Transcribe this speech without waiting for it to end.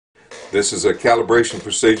This is a calibration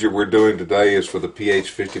procedure we're doing today is for the pH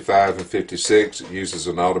 55 and 56. It uses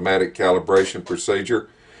an automatic calibration procedure.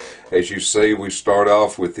 As you see, we start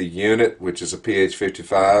off with the unit, which is a pH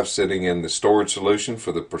 55, sitting in the storage solution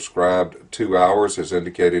for the prescribed 2 hours as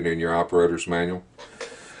indicated in your operator's manual.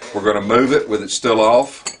 We're going to move it with it still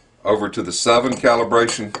off over to the 7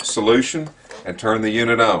 calibration solution and turn the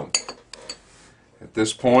unit on. At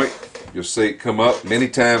this point, you'll see it come up many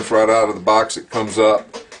times right out of the box. It comes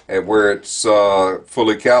up at where it's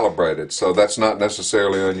fully calibrated, so that's not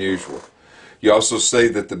necessarily unusual. You also see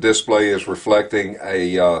that the display is reflecting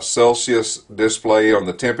a Celsius display on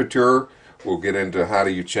the temperature. We'll get into how do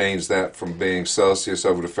you change that from being Celsius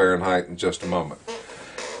over to Fahrenheit in just a moment.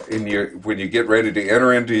 When you get ready to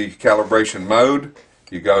enter into your calibration mode,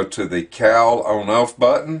 you go to the cal on-off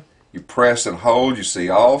button, you press and hold, you see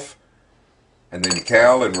off, and then you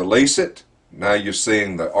cal and release it. Now you're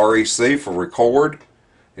seeing the REC for record.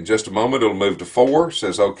 In just a moment it'll move to 4,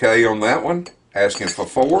 says OK on that one, asking for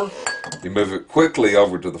 4. You move it quickly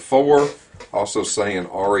over to the 4, also saying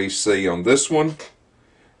REC on this one.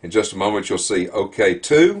 In just a moment you'll see OK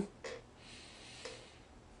 2.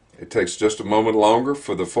 It takes just a moment longer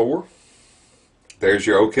for the 4. There's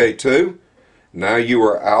your OK 2. Now you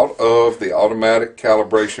are out of the automatic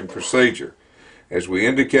calibration procedure. As we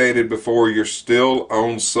indicated before, you're still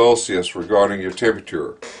on Celsius regarding your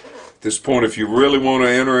temperature. At this point, if you really want to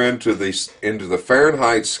enter into the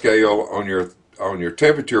Fahrenheit scale on your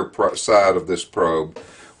temperature side of this probe,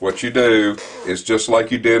 what you do is just like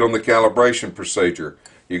you did on the calibration procedure.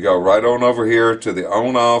 You go right on over here to the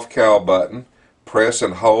on-off cal button, press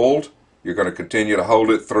and hold. You're going to continue to hold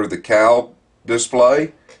it through the cal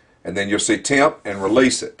display, and then you'll see temp and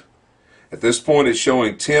release it. At this point, it's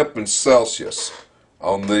showing temp in Celsius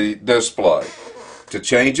on the display. To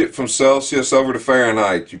change it from Celsius over to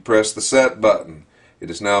Fahrenheit, you press the set button. It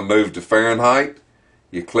is now moved to Fahrenheit.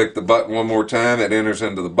 You click the button one more time, it enters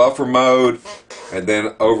into the buffer mode, and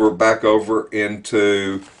then back over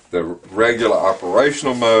into the regular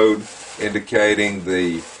operational mode, indicating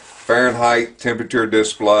the Fahrenheit temperature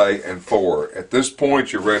display and 4. At this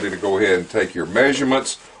point, you're ready to go ahead and take your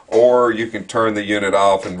measurements, or you can turn the unit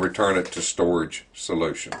off and return it to storage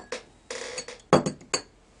solution.